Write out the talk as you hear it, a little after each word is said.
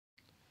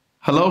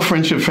Hello,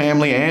 friendship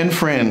family and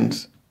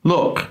friends.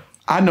 Look,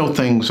 I know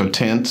things are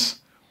tense.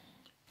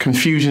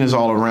 Confusion is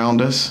all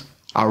around us.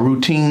 Our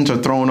routines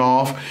are thrown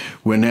off.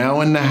 We're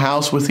now in the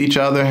house with each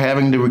other,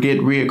 having to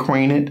get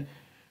reacquainted.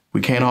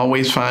 We can't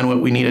always find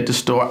what we need at the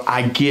store.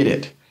 I get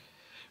it.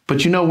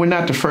 But we're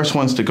not the first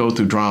ones to go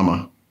through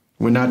drama.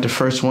 We're not the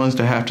first ones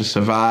to have to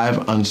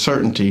survive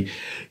uncertainty.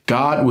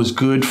 God was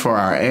good for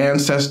our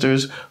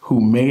ancestors who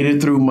made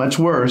it through much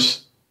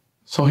worse.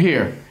 So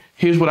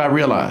here's what I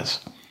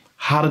realized.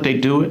 How did they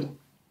do it?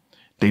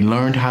 They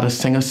learned how to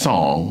sing a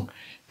song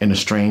in a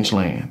strange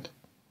land.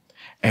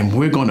 And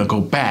we're going to go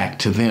back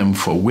to them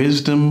for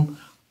wisdom,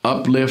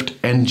 uplift,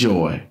 and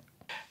joy.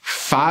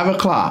 5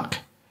 o'clock,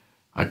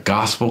 a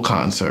gospel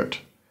concert.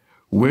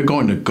 We're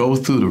going to go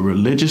through the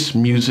religious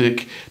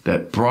music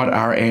that brought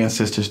our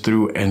ancestors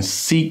through and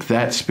seek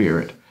that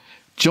spirit.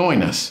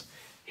 Join us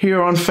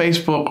here on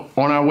Facebook,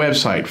 on our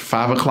website,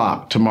 5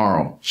 o'clock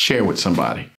tomorrow. Share with somebody.